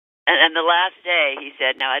And the last day, he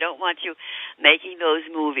said, "Now, I don't want you making those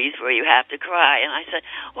movies where you have to cry." And I said,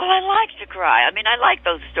 "Well, I like to cry. I mean, I like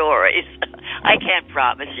those stories. I can't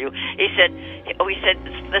promise you." He said,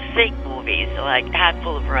 the Sing movies, like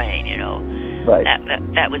Hatful of Rain, you know. Right.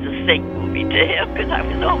 That was a Sing movie to him, because I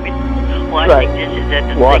was always washing dishes at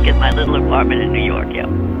the sink in my little apartment in New York, yeah.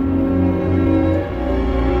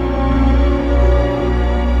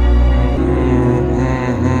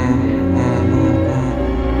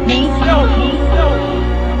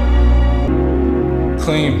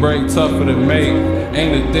 Clean break, tougher to make.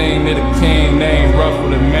 Ain't a thing that a king named rougher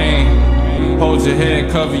to mane. Hold your head,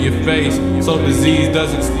 cover your face, so disease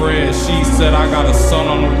doesn't spread. She said I got a son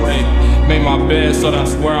on the way. Made my bed, so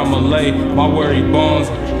that's where I'ma lay my worried bones.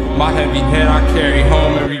 My heavy head I carry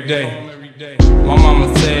home every day. My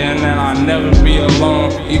mama saying that I'll never be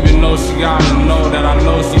alone, even though she gotta know that I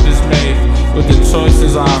know she dismayed with the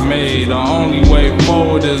choices I made. The only way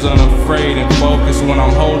forward is unafraid and focused when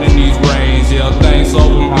I'm holding these reins. Yeah, thanks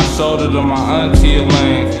over my shoulder to my auntie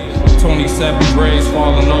Elaine. 27 braids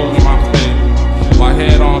falling over my face. My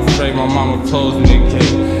head on straight, my mama closing the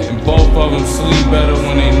gate. And both of them sleep better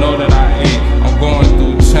when they know that I ate. I'm going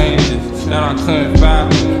through changes that I couldn't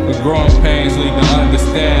fathom. The growing pains lead to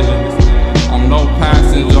understanding. I'm no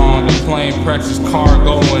passenger on the plane, precious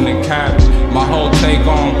cargo in the cabin. My whole take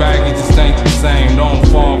on baggage just ain't the same. Don't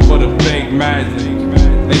fall for the fake magic.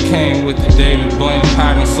 They came with the David Blaine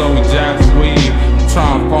pattern, so we jabbed and weave.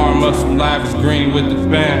 Trying to farm up some lavish green with the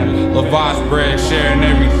fam. Lavash bread, sharing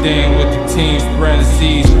everything with the team. Spreading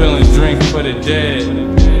seeds, spilling drinks for the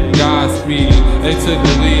dead. Godspeed, they took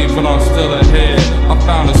the lead, but I'm still ahead. I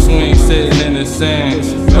found a swing sitting in the sand,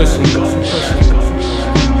 pushing.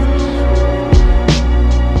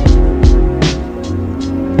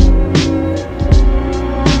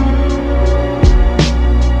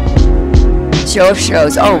 Show of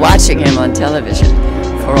shows, watching him on television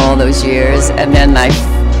for all those years, and then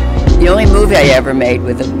the only movie I ever made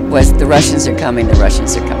with him was The Russians Are Coming, The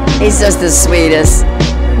Russians Are Coming. He's just the sweetest,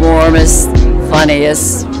 warmest,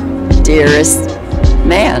 funniest, dearest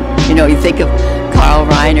man. You know, you think of Carl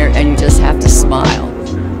Reiner and you just have to smile.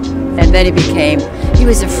 And then he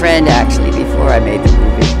was a friend actually before I made the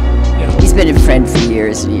movie. He's been a friend for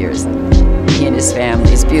years and years. He and his family,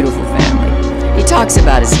 his beautiful family. He talks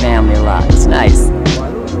about his family a lot. It's nice.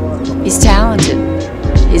 He's talented.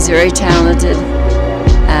 He's very talented,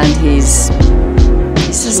 and he's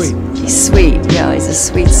sweet. Yeah, he's a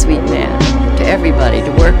sweet, sweet man. To everybody,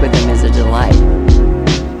 to work with him is a delight.